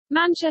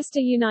Manchester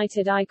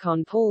United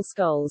icon Paul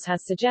Scholes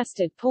has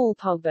suggested Paul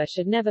Pogba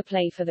should never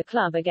play for the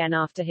club again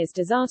after his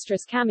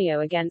disastrous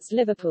cameo against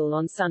Liverpool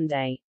on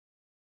Sunday.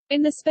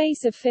 In the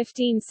space of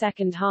 15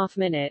 second-half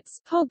minutes,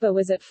 Pogba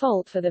was at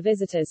fault for the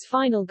visitors'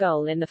 final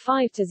goal in the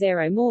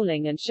 5-0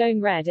 mauling and shown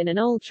red in an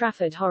Old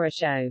Trafford horror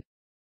show.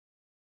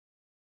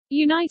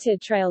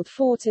 United trailed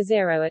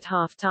 4-0 at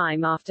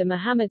half-time after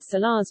Mohamed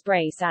Salah's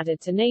brace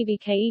added to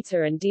Naby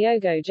Keita and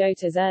Diogo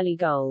Jota's early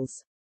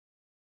goals.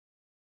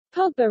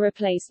 Pogba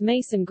replaced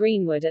Mason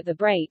Greenwood at the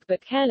break but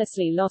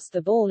carelessly lost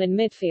the ball in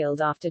midfield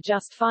after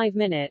just 5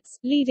 minutes,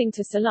 leading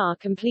to Salah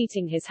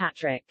completing his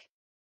hat-trick.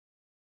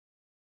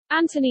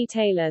 Anthony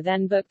Taylor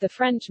then booked the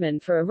Frenchman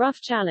for a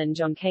rough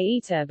challenge on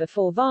Keita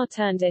before VAR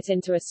turned it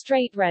into a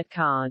straight red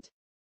card.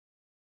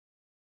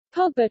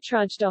 Pogba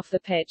trudged off the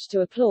pitch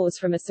to applause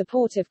from a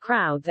supportive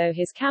crowd, though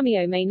his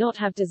cameo may not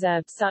have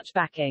deserved such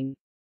backing.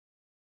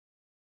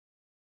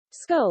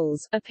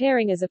 Scholes,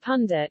 appearing as a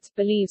pundit,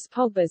 believes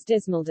Pogba's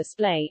dismal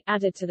display,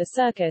 added to the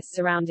circus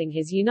surrounding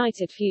his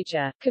United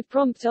future, could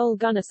prompt Ole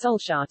Gunnar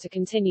Solskjaer to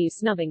continue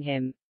snubbing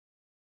him.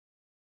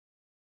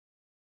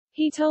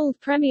 He told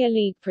Premier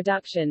League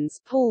Productions,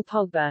 Paul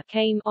Pogba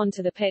came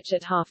onto the pitch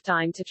at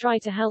halftime to try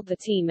to help the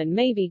team and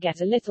maybe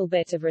get a little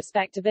bit of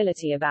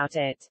respectability about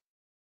it.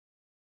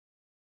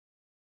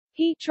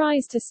 He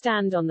tries to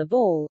stand on the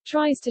ball,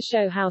 tries to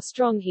show how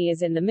strong he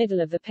is in the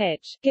middle of the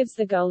pitch, gives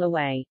the goal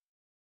away.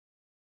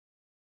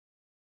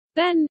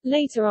 Then,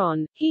 later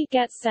on, he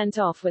gets sent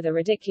off with a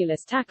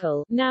ridiculous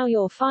tackle. Now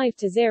you're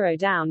 5-0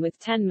 down with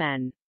 10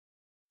 men.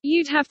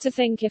 You'd have to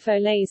think, if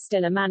Ole's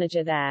still a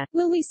manager there,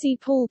 will we see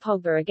Paul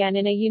Pogba again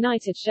in a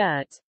United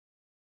shirt?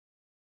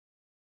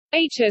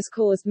 H has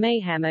caused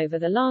mayhem over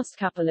the last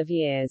couple of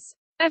years.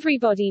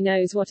 Everybody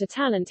knows what a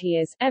talent he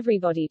is,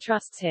 everybody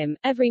trusts him,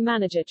 every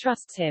manager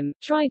trusts him,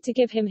 tried to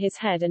give him his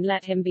head and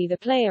let him be the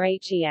player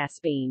he's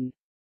been.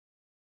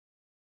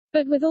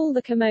 But with all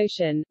the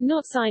commotion,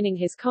 not signing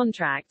his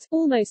contract,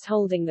 almost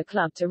holding the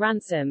club to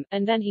ransom,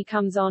 and then he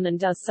comes on and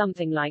does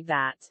something like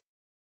that.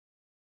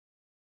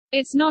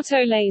 It's not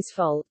Ole's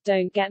fault,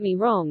 don't get me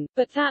wrong,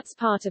 but that's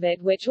part of it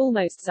which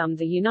almost summed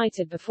the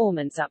United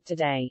performance up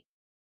today.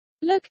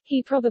 Look,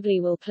 he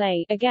probably will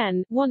play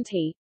again, won't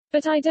he?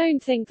 But I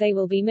don't think they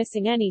will be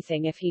missing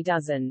anything if he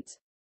doesn't.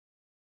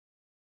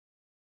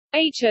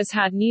 H has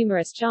had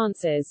numerous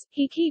chances,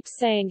 he keeps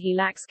saying he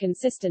lacks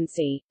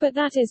consistency, but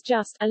that is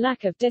just a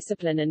lack of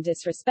discipline and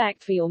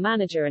disrespect for your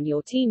manager and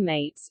your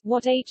teammates,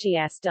 what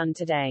HES done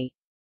today.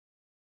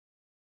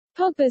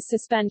 Pogba's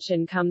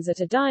suspension comes at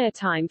a dire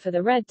time for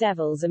the Red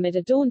Devils amid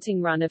a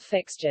daunting run of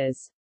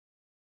fixtures.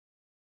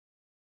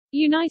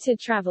 United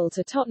travel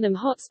to Tottenham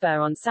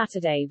Hotspur on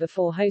Saturday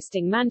before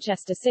hosting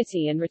Manchester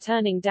City and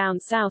returning down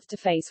south to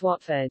face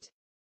Watford.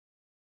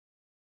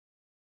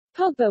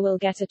 Pogba will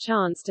get a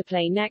chance to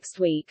play next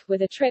week,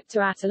 with a trip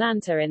to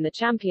Atalanta in the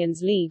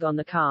Champions League on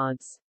the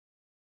cards.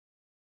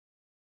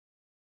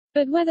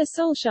 But whether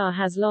Solskjaer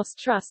has lost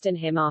trust in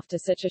him after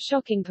such a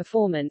shocking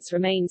performance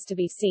remains to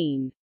be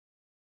seen.